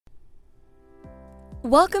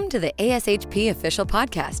Welcome to the ASHP Official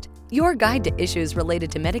Podcast, your guide to issues related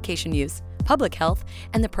to medication use, public health,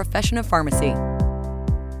 and the profession of pharmacy.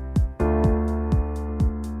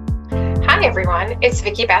 Hi everyone, it's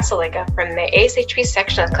Vicki Basiliga from the ASHP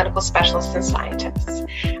section of Clinical Specialists and Scientists,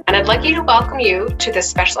 and I'd like to welcome you to this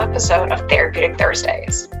special episode of Therapeutic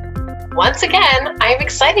Thursdays. Once again, I am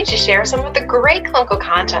excited to share some of the great clinical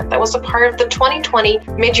content that was a part of the 2020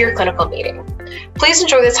 mid-year clinical meeting. Please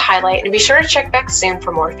enjoy this highlight and be sure to check back soon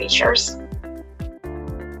for more features.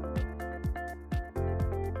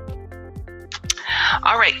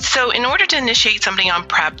 All right, so in order to initiate something on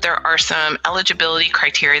PrEP, there are some eligibility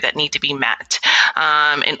criteria that need to be met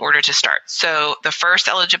in order to start. So the first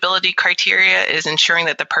eligibility criteria is ensuring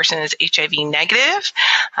that the person is HIV negative,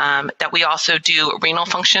 that we also do renal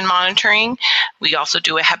function monitoring. We also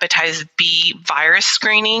do a hepatitis B virus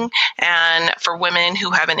screening, and for women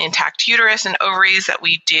who have an intact uterus and ovaries, that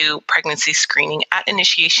we do pregnancy screening at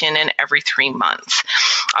initiation and every 3 months.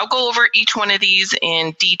 I'll go over each one of these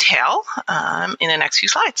in detail in the next few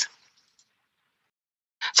slides.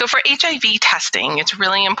 So for HIV testing, it's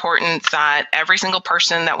really important that every single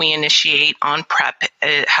person that we initiate on PrEP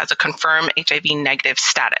has a confirmed HIV negative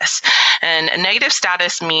status. And a negative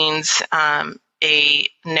status means a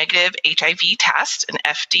negative HIV test, an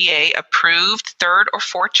FDA-approved 3rd or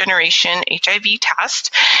 4th generation HIV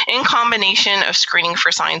test in combination of screening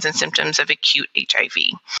for signs and symptoms of acute HIV.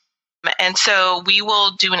 And so we will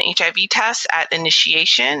do an HIV test at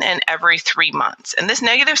initiation and every 3 months. And this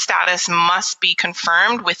negative status must be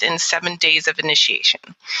confirmed within 7 days of initiation.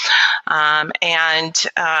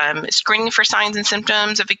 Screening for signs and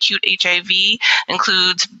symptoms of acute HIV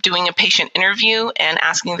includes doing a patient interview and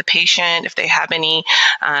asking the patient if they have any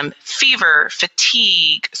fever,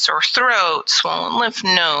 fatigue, sore throat, swollen lymph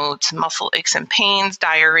nodes, muscle aches and pains,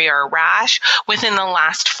 diarrhea, or rash within the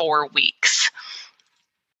last 4 weeks.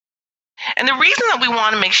 And the reason that we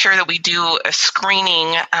want to make sure that we do a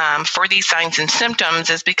screening for these signs and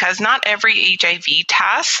symptoms is because not every HIV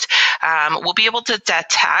test will be able to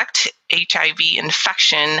detect HIV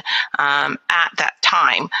infection at that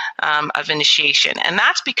time of initiation. And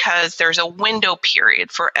that's because there's a window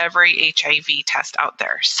period for every HIV test out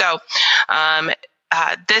there. So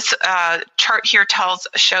this chart here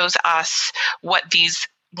shows us when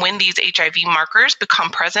these HIV markers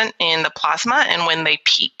become present in the plasma and when they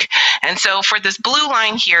peak. And so for this blue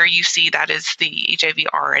line here, you see that is the HIV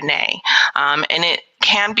RNA, and it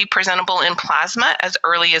can be presentable in plasma as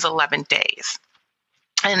early as 11 days.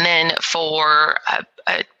 And then for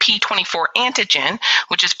a P24 antigen,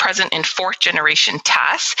 which is present in 4th generation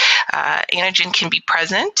tests, antigen can be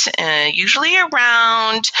present usually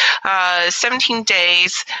around 17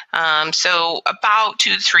 days, so about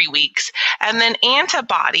 2 to 3 weeks. And then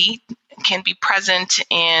antibody can be present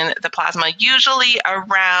in the plasma usually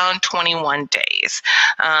around 21 days.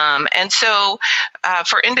 And so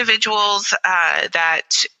for individuals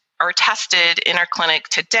that are tested in our clinic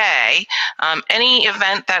today, any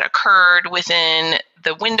event that occurred within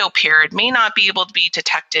the window period may not be able to be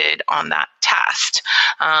detected on that test.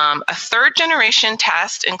 A 3rd generation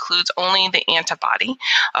test includes only the antibody.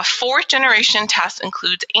 A 4th generation test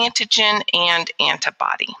includes antigen and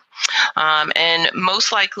antibody. And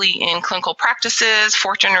most likely in clinical practices,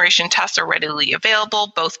 4th generation tests are readily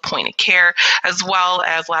available, both point of care as well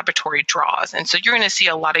as laboratory draws. And so you're going to see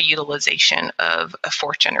a lot of utilization of a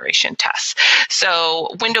 4th generation tests. So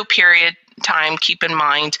window period time, keep in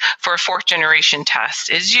mind, for a 4th generation test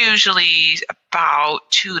is usually about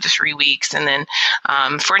 2 to 3 weeks. And then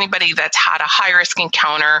for anybody that's had a high risk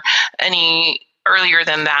encounter, any earlier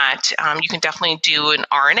than that, you can definitely do an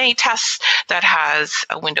RNA test that has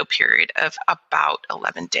a window period of about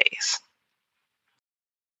 11 days.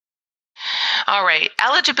 All right,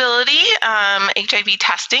 eligibility, HIV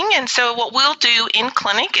testing. And so what we'll do in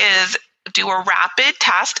clinic is do a rapid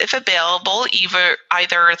test if available, either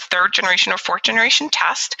a 3rd generation or 4th generation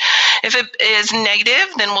test. If it is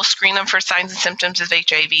negative, then we'll screen them for signs and symptoms of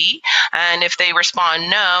HIV. And if they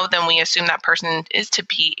respond no, then we assume that person is to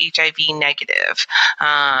be HIV negative.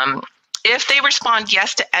 If they respond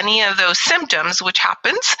yes to any of those symptoms, which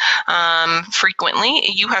happens frequently,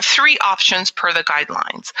 you have 3 options per the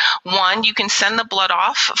guidelines. 1, you can send the blood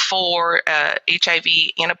off for HIV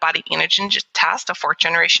antibody antigen test, a 4th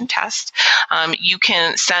generation test. You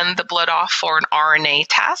can send the blood off for an RNA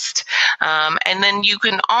test. And then you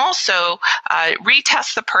can also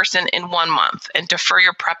retest the person in 1 month and defer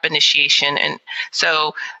your PrEP initiation. And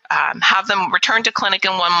so have them return to clinic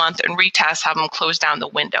in 1 month and retest, have them close down the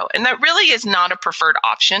window. And that really is not a preferred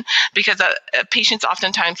option because patients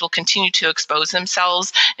oftentimes will continue to expose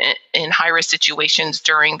themselves in high-risk situations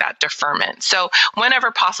during that deferment. So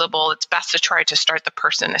whenever possible, it's best to try to start the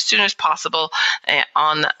person as soon as possible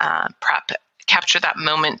on PrEP, capture that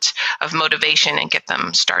moment of motivation and get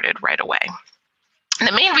them started right away.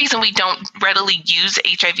 The main reason we don't readily use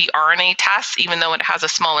HIV RNA tests, even though it has a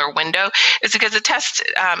smaller window, is because the test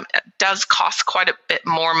does cost quite a bit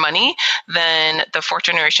more money than the fourth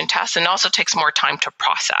generation test and also takes more time to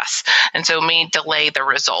process. And so it may delay the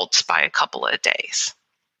results by a couple of days.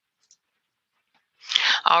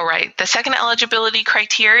 All right, the second eligibility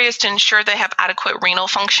criteria is to ensure they have adequate renal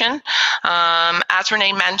function. As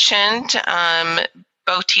Renee mentioned,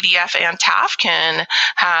 both TDF and TAF can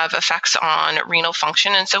have effects on renal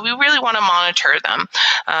function, and so we really want to monitor them.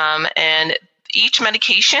 And each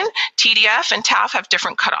medication, TDF and TAF, have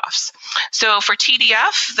different cutoffs. So for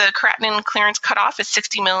TDF, the creatinine clearance cutoff is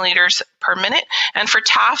 60 milliliters per minute, and for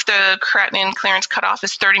TAF, the creatinine clearance cutoff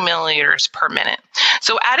is 30 milliliters per minute.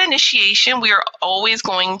 So at initiation, we are always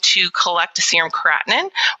going to collect a serum creatinine.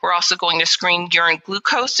 We're also going to screen urine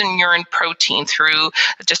glucose and urine protein through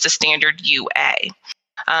just a standard UA.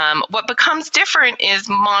 What becomes different is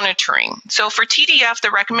monitoring. So for TDF,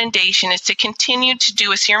 the recommendation is to continue to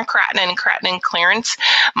do a serum creatinine and creatinine clearance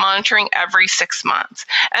monitoring every 6 months.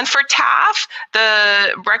 And for TAF,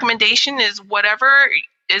 the recommendation is whatever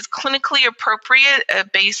is clinically appropriate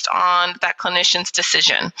based on that clinician's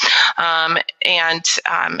decision, and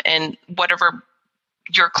whatever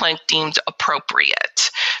your clinic deems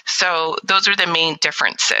appropriate. So those are the main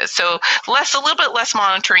differences. So a little bit less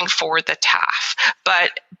monitoring for the TAF,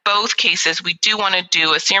 but both cases we do want to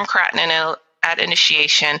do a serum creatinine at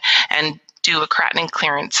initiation and do a creatinine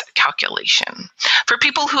clearance calculation. For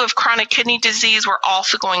people who have chronic kidney disease, we're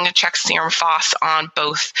also going to check serum phos on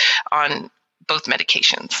both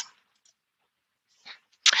medications.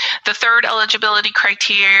 The third eligibility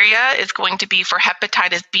criteria is going to be for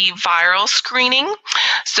hepatitis B viral screening.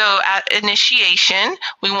 So at initiation,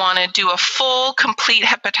 we want to do a full, complete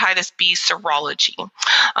hepatitis B serology.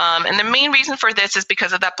 And the main reason for this is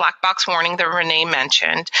because of that black box warning that Renee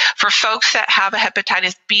mentioned. For folks that have a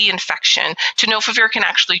hepatitis B infection, tenofovir can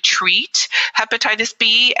actually treat hepatitis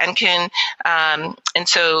B and can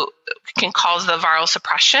cause the viral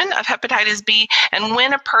suppression of hepatitis B. And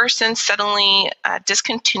when a person suddenly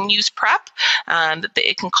discontinues PrEP,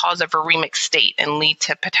 it can cause a viremic state and lead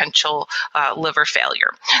to potential liver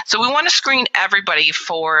failure. So we want to screen everybody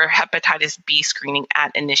for hepatitis B screening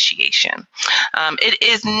at initiation. It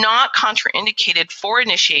is not contraindicated for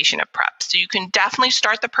initiation of PrEP. So you can definitely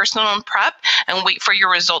start the person on PrEP and wait for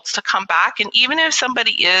your results to come back. And even if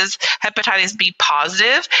somebody is hepatitis B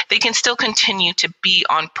positive, they can still continue to be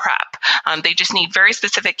on PrEP. They just need very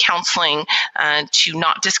specific counseling to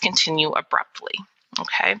not discontinue abruptly.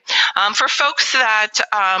 Okay. For folks that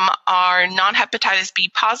are non-hepatitis B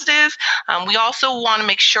positive, we also want to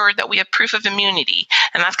make sure that we have proof of immunity,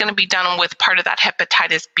 and that's going to be done with part of that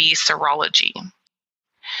hepatitis B serology.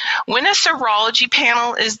 When a serology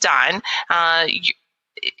panel is done,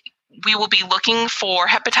 we will be looking for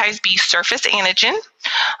hepatitis B surface antigen,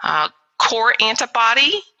 core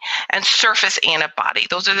antibody, and surface antibody.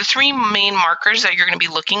 Those are the three main markers that you're going to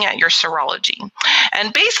be looking at your serology.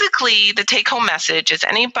 And basically, the take-home message is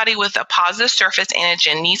anybody with a positive surface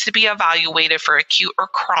antigen needs to be evaluated for acute or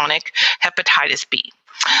chronic hepatitis B.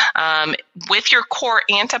 With your core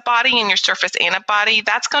antibody and your surface antibody,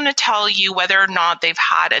 that's going to tell you whether or not they've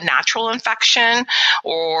had a natural infection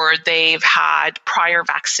or they've had prior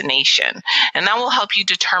vaccination. And that will help you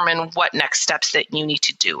determine what next steps that you need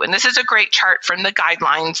to do. And this is a great chart from the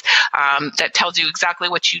guidelines that tells you exactly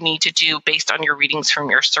what you need to do based on your readings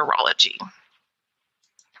from your serology.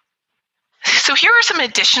 So here are some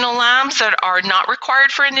additional labs that are not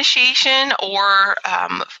required for initiation or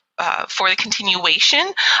for the continuation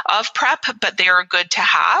of PrEP, but they are good to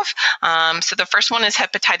have. So the first one is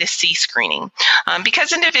hepatitis C screening.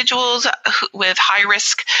 Because individuals with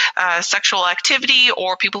high-risk sexual activity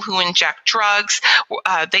or people who inject drugs,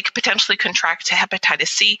 they could potentially contract hepatitis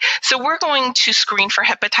C. So we're going to screen for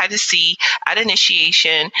hepatitis C at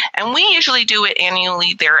initiation, and we usually do it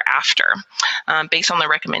annually thereafter based on the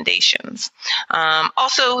recommendations.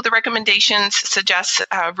 Also, the recommendations suggest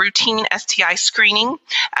routine STI screening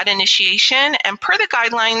at initiation, and per the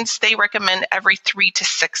guidelines, they recommend every 3 to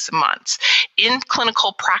 6 months. In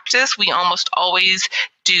clinical practice, we almost always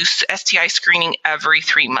do STI screening every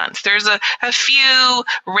 3 months. There's a few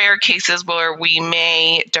rare cases where we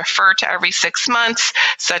may defer to every 6 months,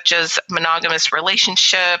 such as monogamous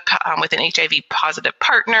relationship with an HIV positive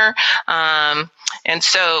partner.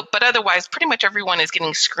 But otherwise, pretty much everyone is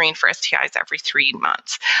getting screened for STIs every 3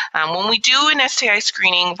 months. When we do an STI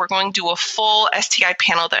screening, we're going to do a full STI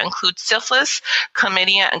panel that includes syphilis,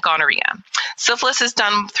 chlamydia, and gonorrhea. Syphilis is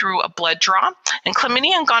done through a blood draw, and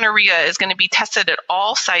chlamydia and gonorrhea is going to be tested at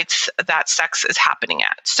all sites that sex is happening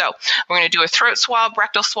at. So we're going to do a throat swab,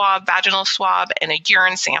 rectal swab, vaginal swab, and a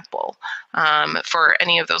urine sample for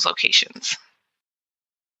any of those locations.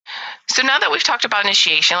 So now that we've talked about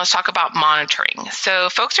initiation, let's talk about monitoring. So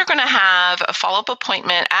folks are going to have a follow-up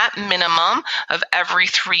appointment at minimum of every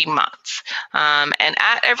 3 months. And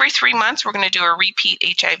at every 3 months, we're going to do a repeat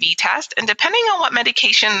HIV test. And depending on what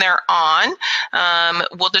medication they're on,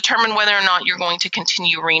 will determine whether or not you're going to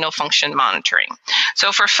continue renal function monitoring.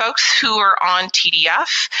 So for folks who are on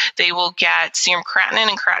TDF, they will get serum creatinine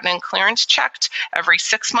and creatinine clearance checked every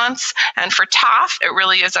 6 months. And for TAF, it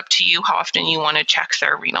really is up to you how often you want to check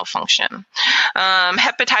their renal function.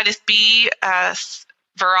 Hepatitis B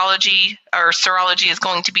virology or serology is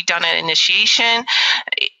going to be done at initiation.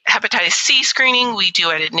 Hepatitis C screening, we do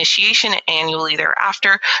at initiation and annually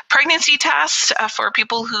thereafter. Pregnancy tests for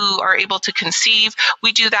people who are able to conceive,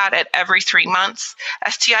 we do that at every 3 months.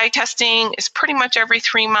 STI testing is pretty much every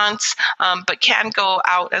 3 months, but can go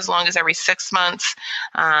out as long as every 6 months.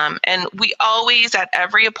 And we always, at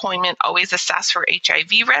every appointment, always assess for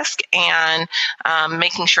HIV risk and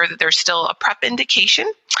making sure that there's still a PrEP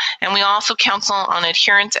indication. And we also counsel on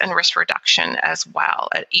adherence and risk reduction as well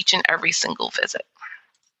at each and every single visit.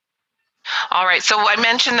 All right, so I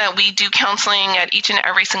mentioned that we do counseling at each and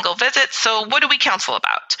every single visit. So what do we counsel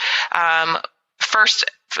about? First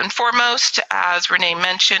and foremost, as Renee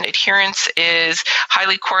mentioned, adherence is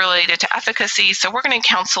highly correlated to efficacy. So we're going to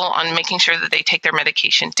counsel on making sure that they take their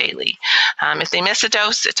medication daily. If they miss a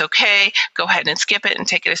dose, it's okay. Go ahead and skip it and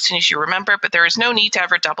take it as soon as you remember, but there is no need to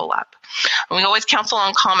ever double up. And we always counsel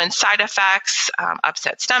on common side effects,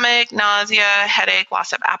 upset stomach, nausea, headache,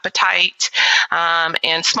 loss of appetite,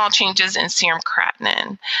 and small changes in serum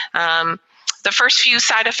creatinine. The first few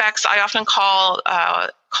side effects I often call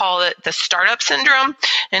it the startup syndrome,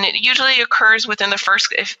 and it usually occurs within the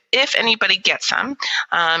first, if anybody gets them,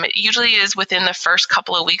 it usually is within the first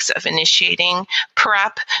couple of weeks of initiating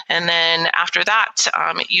PrEP, and then after that,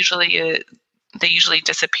 they usually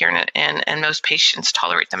disappear, and most patients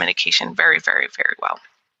tolerate the medication very, very, very well.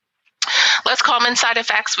 Less common side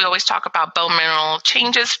effects, we always talk about bone mineral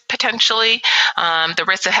changes potentially, the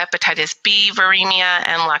risk of hepatitis B, viremia,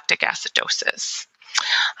 and lactic acidosis.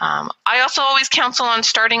 I also always counsel on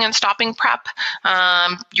starting and stopping PrEP.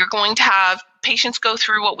 You're going to have patients go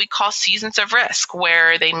through what we call seasons of risk,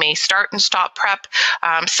 where they may start and stop PrEP.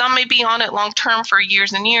 Some may be on it long-term for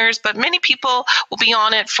years and years, but many people will be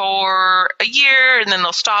on it for a year, and then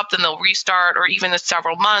they'll stop, then they'll restart, or even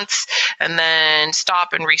several months, and then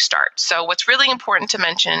stop and restart. So what's really important to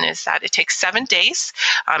mention is that it takes 7 days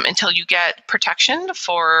until you get protection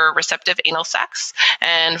for receptive anal sex,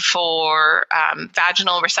 and for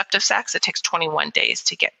vaginal receptive sex, it takes 21 days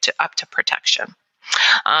to get up to protection.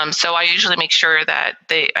 So I usually make sure that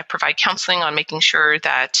I provide counseling on making sure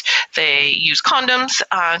that they use condoms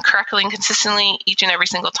correctly and consistently each and every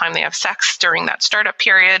single time they have sex during that startup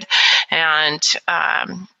period, and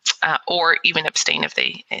or even abstain if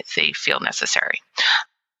they feel necessary.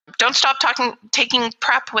 Don't stop taking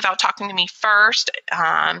PrEP without talking to me first.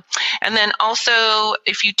 And then also,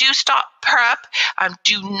 if you do stop PrEP,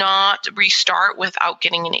 do not restart without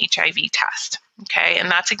getting an HIV test. Okay, and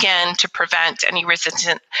that's again to prevent any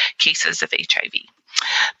resistant cases of HIV.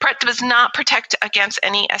 PrEP does not protect against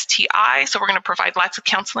any STI, so we're going to provide lots of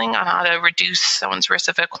counseling on how to reduce someone's risk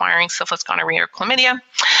of acquiring syphilis, gonorrhea, or chlamydia.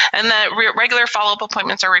 And that regular follow-up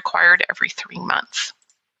appointments are required every 3 months.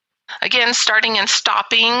 Again, starting and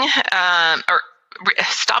stopping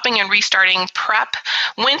and restarting PrEP.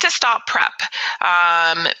 When to stop PrEP?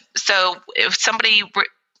 So if somebody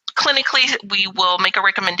clinically, we will make a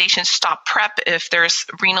recommendation to stop PrEP if there's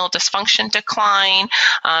renal dysfunction decline.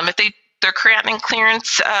 If their creatinine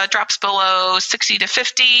clearance drops below 60 to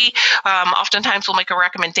 50, oftentimes we'll make a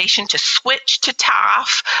recommendation to switch to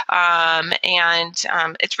TAF. And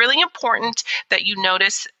it's really important that you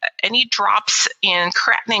notice any drops in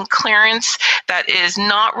creatinine clearance that is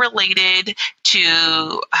not related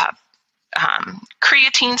to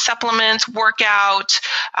creatine supplements, workout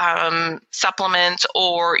supplements,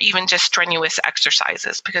 or even just strenuous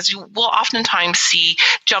exercises, because you will oftentimes see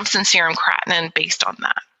jumps in serum creatinine based on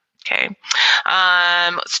that. Okay.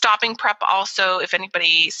 Stopping PrEP also, if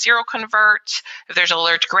anybody seroconverts, if there's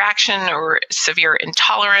allergic reaction or severe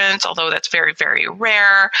intolerance, although that's very, very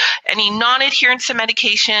rare, any non-adherence to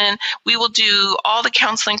medication, we will do all the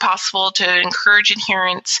counseling possible to encourage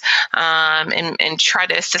adherence and try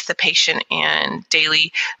to assist the patient in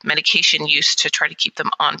daily medication use to try to keep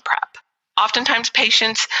them on PrEP. Oftentimes,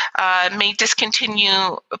 patients may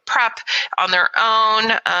discontinue PrEP on their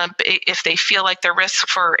own if they feel like their risk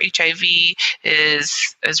for HIV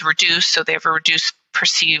is reduced, so they have a reduced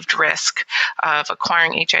perceived risk of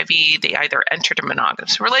acquiring HIV. They either entered a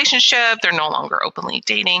monogamous relationship, they're no longer openly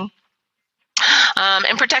dating.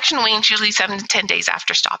 And protection wanes usually 7 to 10 days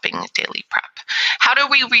after stopping daily PrEP. How do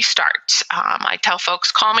we restart? I tell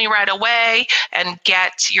folks, call me right away and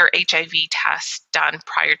get your HIV test done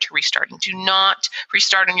prior to restarting. Do not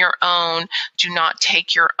restart on your own. Do not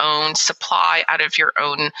take your own supply out of your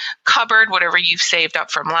own cupboard, whatever you've saved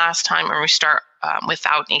up from last time, and restart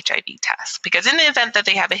without an HIV test. Because in the event that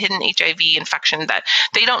they have a hidden HIV infection that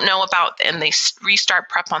they don't know about and they restart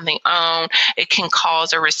PrEP on their own, it can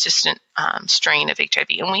cause a resistant strain of HIV.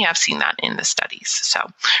 And we have seen that in the studies. So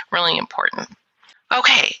really important.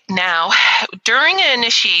 Okay, now during an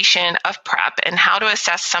initiation of PrEP and how to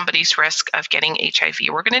assess somebody's risk of getting HIV,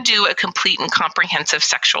 we're going to do a complete and comprehensive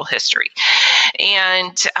sexual history.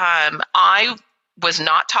 And I was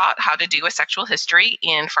not taught how to do a sexual history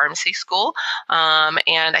in pharmacy school.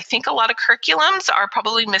 And I think a lot of curriculums are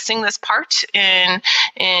probably missing this part in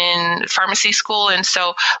pharmacy school. And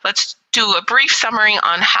so let's do a brief summary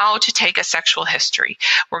on how to take a sexual history.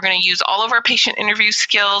 We're going to use all of our patient interview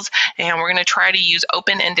skills, and we're going to try to use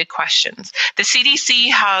open-ended questions. The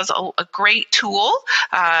CDC has a great tool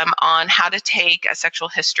on how to take a sexual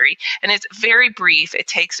history, and it's very brief. It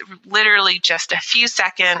takes literally just a few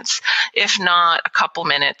seconds, if not a couple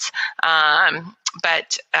minutes.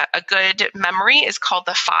 But a good memory is called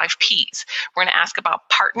the 5 Ps. We're going to ask about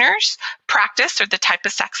partners, practice or the type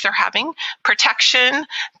of sex they're having, protection,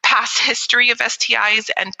 past history of STIs,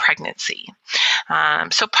 and pregnancy.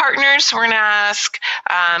 So partners, we're going to ask,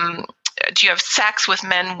 do you have sex with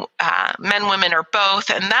men, women, or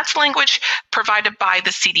both? And that's language provided by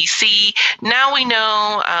the CDC. Now we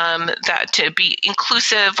know that to be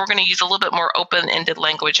inclusive, we're going to use a little bit more open-ended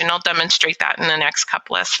language, and I'll demonstrate that in the next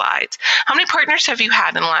couple of slides. How many partners have you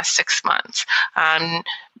had in the last 6 months?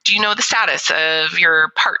 Do you know the status of your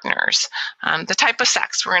partners? The type of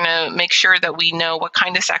sex. We're going to make sure that we know what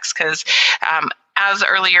kind of sex, because as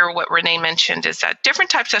earlier, what Renee mentioned is that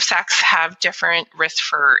different types of sex have different risks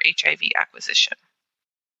for HIV acquisition.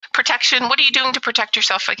 Protection, what are you doing to protect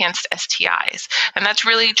yourself against STIs? And that's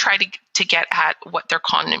really try to get at what their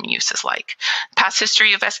condom use is like. Past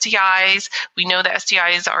history of STIs, we know that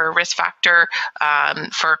STIs are a risk factor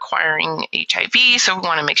for acquiring HIV, so we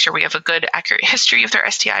want to make sure we have a good, accurate history of their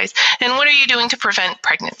STIs. And what are you doing to prevent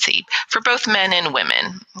pregnancy for both men and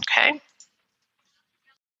women, okay?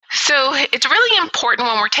 So it's really important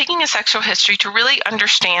when we're taking a sexual history to really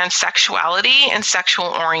understand sexuality and sexual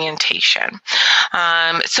orientation.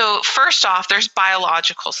 So first off, there's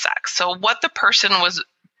biological sex. So what the person was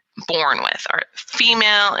born with, are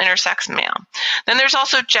female, intersex, male. Then there's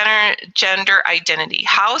also gender identity,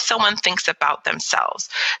 how someone thinks about themselves.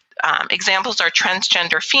 Examples are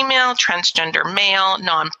transgender female, transgender male,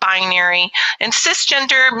 non-binary, and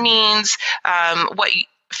cisgender means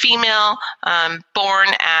female, born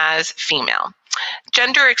as female.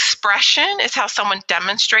 Gender expression is how someone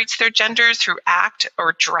demonstrates their gender through act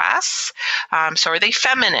or dress. So are they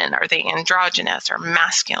feminine? Are they androgynous or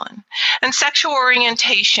masculine? And sexual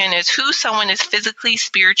orientation is who someone is physically,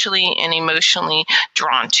 spiritually, and emotionally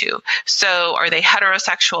drawn to. So are they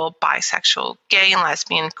heterosexual, bisexual, gay and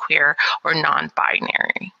lesbian, queer, or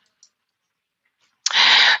non-binary?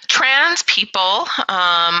 Trans people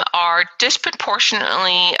are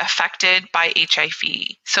disproportionately affected by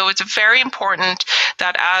HIV. So it's very important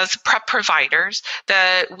that as PrEP providers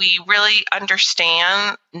that we really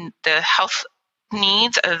understand the health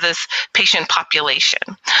needs of this patient population.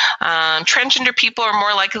 Transgender people are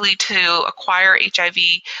more likely to acquire HIV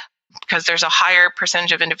because there's a higher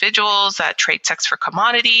percentage of individuals that trade sex for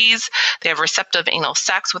commodities. They have receptive anal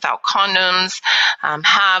sex without condoms,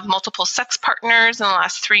 have multiple sex partners in the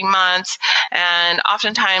last 3 months, and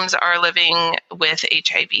oftentimes are living with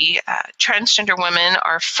HIV. Transgender women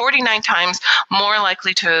are 49 times more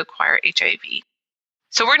likely to acquire HIV.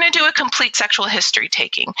 So we're going to do a complete sexual history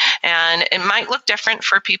taking, and it might look different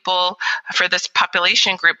for people, for this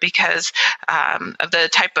population group, because of the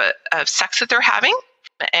type of sex that they're having.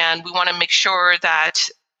 And we want to make sure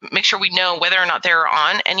we know whether or not they're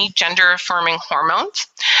on any gender-affirming hormones.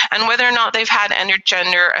 and whether or not they've had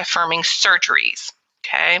gender affirming surgeries.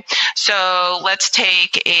 Okay, so let's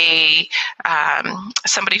take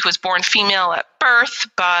somebody who was born female at birth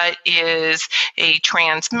but is a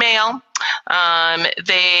trans male.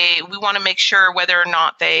 We want to make sure whether or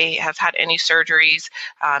not they have had any surgeries,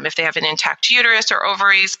 if they have an intact uterus or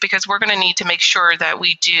ovaries, because we're going to need to make sure that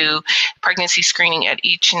we do pregnancy screening at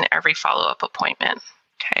each and every follow-up appointment.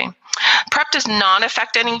 Okay. PrEP does not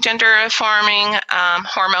affect any gender-affirming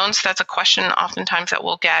hormones. That's a question oftentimes that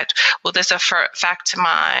we'll get. Will this affect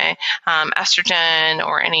my estrogen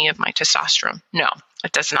or any of my testosterone? No,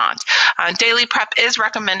 it does not. Daily PrEP is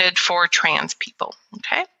recommended for trans people.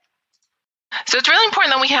 Okay. So it's really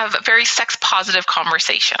important that we have very sex-positive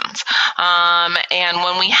conversations. And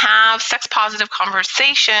when we have sex-positive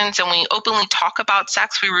conversations and we openly talk about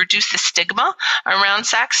sex, we reduce the stigma around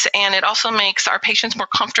sex, and it also makes our patients more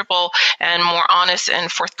comfortable and more honest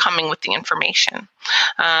and forthcoming with the information.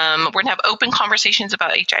 We're going to have open conversations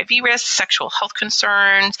about HIV risks, sexual health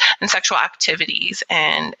concerns, and sexual activities,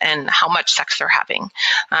 and how much sex they're having.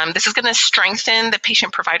 This is going to strengthen the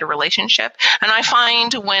patient-provider relationship. And I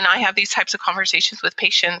find when I have these types of conversations with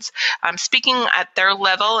patients, speaking at their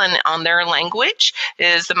level and on their language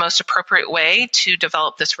is the most appropriate way to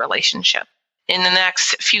develop this relationship. In the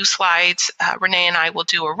next few slides, Renee and I will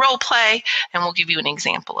do a role play, and we'll give you an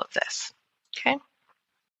example of this. Okay.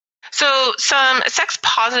 So some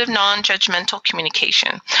sex-positive, non-judgmental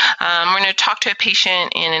communication. We're going to talk to a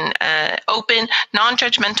patient in an open,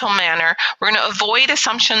 non-judgmental manner. We're going to avoid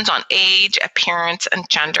assumptions on age, appearance, and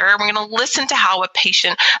gender. We're going to listen to how a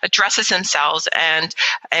patient addresses themselves, and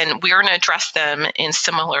we're going to address them in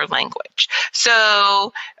similar language.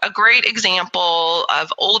 So a great example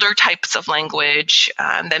of older types of language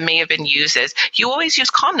that may have been used is, you always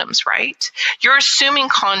use condoms, right? You're assuming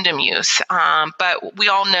condom use, but we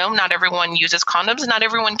all know not everyone uses condoms, and not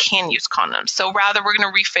everyone can use condoms. So rather, we're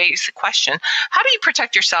going to rephrase the question, how do you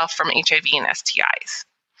protect yourself from HIV and STIs?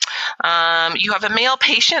 You have a male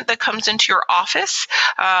patient that comes into your office,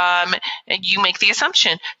 and you make the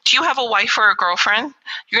assumption, do you have a wife or a girlfriend?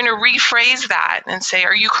 You're going to rephrase that and say,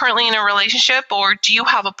 are you currently in a relationship, or do you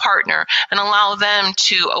have a partner? And allow them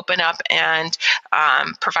to open up and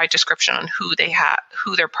provide description on who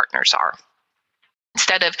their partners are.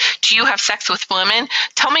 Instead of, do you have sex with women?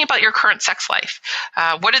 Tell me about your current sex life.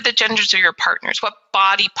 What are the genders of your partners? What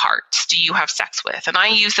body parts do you have sex with? And I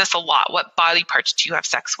use this a lot. What body parts do you have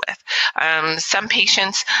sex with? Some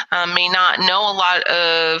patients may not know a lot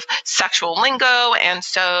of sexual lingo, and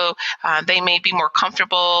so they may be more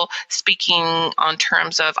comfortable speaking on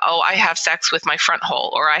terms of, oh, I have sex with my front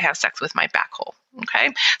hole, or I have sex with my back hole.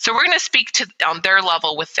 Okay, so we're going to speak on their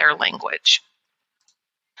level with their language.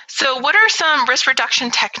 So what are some risk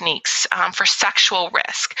reduction techniques for sexual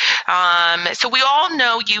risk? So we all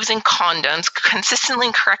know using condoms consistently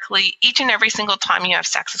and correctly each and every single time you have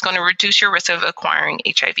sex is going to reduce your risk of acquiring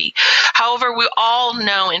HIV. However, we all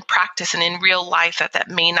know in practice and in real life that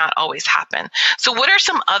may not always happen. So what are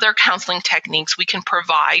some other counseling techniques we can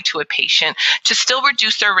provide to a patient to still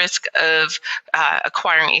reduce their risk of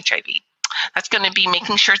acquiring HIV? That's going to be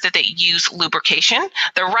making sure that they use lubrication,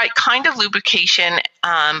 the right kind of lubrication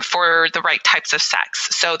for the right types of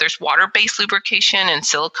sex. So there's water-based lubrication and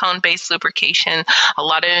silicone-based lubrication. A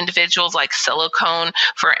lot of individuals like silicone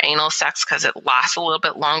for anal sex because it lasts a little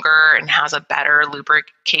bit longer and has a better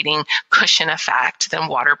lubricating cushion effect than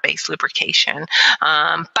water-based lubrication.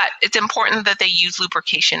 But it's important that they use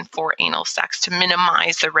lubrication for anal sex to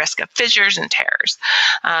minimize the risk of fissures and tears.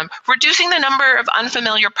 Reducing the number of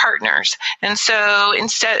unfamiliar partners. And so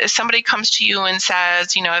instead, if somebody comes to you and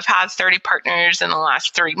says, you know, I've had 30 partners in the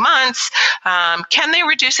last 3 months, can they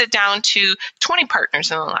reduce it down to 20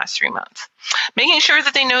 partners in the last 3 months? Making sure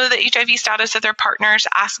that they know the HIV status of their partners,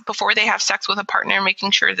 ask before they have sex with a partner,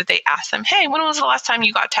 making sure that they ask them, hey, when was the last time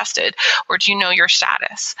you got tested? Or do you know your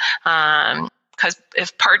status? Because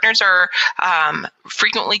if partners are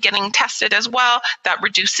frequently getting tested as well, that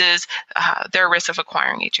reduces their risk of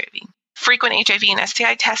acquiring HIV. Frequent HIV and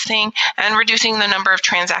STI testing, and reducing the number of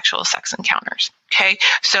transactional sex encounters. Okay,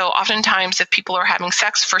 so oftentimes if people are having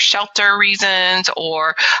sex for shelter reasons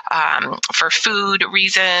or for food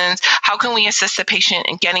reasons, how can we assist the patient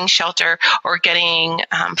in getting shelter or getting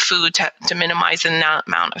food to minimize the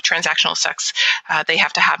amount of transactional sex they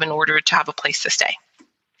have to have in order to have a place to stay?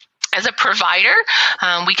 As a provider,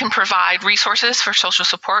 we can provide resources for social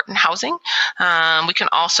support and housing. We can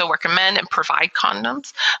also recommend and provide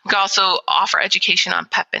condoms. We can also offer education on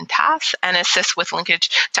PEP and TAF and assist with linkage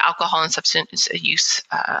to alcohol and substance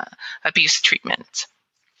abuse treatment.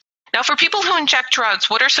 Now, for people who inject drugs,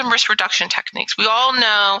 what are some risk reduction techniques? We all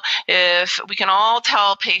know if we can all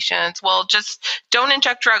tell patients, well, just don't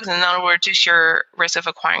inject drugs and that'll reduce your risk of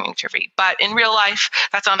acquiring HIV. But in real life,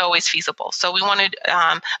 that's not always feasible. So we want to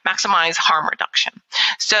maximize harm reduction.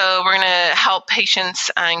 So we're going to help patients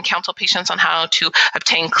and counsel patients on how to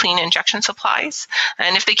obtain clean injection supplies.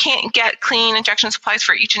 And if they can't get clean injection supplies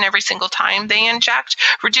for each and every single time they inject,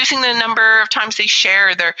 reducing the number of times they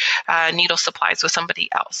share their needle supplies with somebody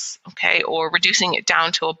else. Okay, or reducing it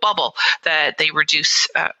down to a bubble that they reduce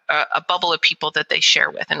a bubble of people that they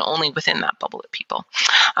share with, and only within that bubble of people.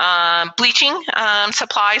 Bleaching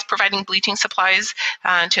supplies, providing bleaching supplies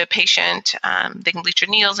to a patient. They can bleach your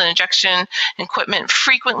needles and injection equipment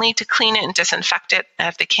frequently to clean it and disinfect it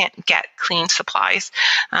if they can't get clean supplies.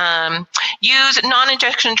 Use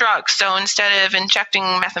non-injection drugs. So instead of injecting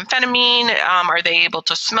methamphetamine, are they able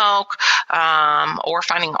to smoke or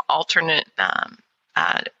finding alternate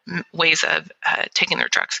ways of taking their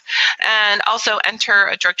drugs, and also enter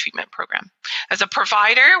a drug treatment program. As a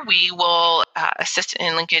provider, we will assist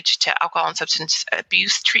in linkage to alcohol and substance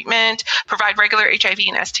abuse treatment, provide regular HIV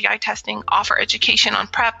and STI testing, offer education on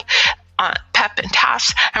PrEP and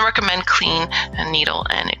TAFs, and recommend clean needle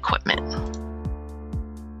and equipment.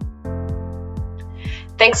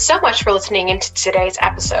 Thanks so much for listening into today's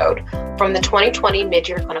episode from the 2020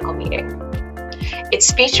 Mid-Year Clinical Meeting.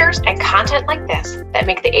 It's features and content like this that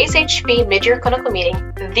make the ASHP Mid-Year Clinical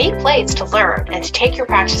Meeting the place to learn and to take your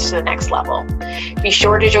practice to the next level. Be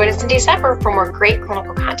sure to join us in December for more great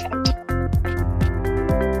clinical content.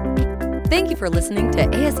 Thank you for listening to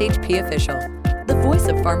ASHP Official, the voice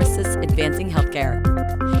of pharmacists advancing healthcare.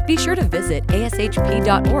 Be sure to visit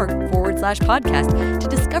ashp.org/podcast to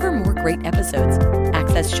discover more great episodes,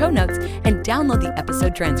 access show notes, and download the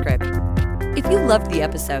episode transcript. If you loved the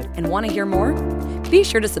episode and want to hear more, be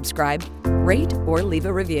sure to subscribe, rate, or leave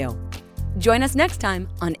a review. Join us next time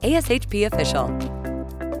on ASHP Official.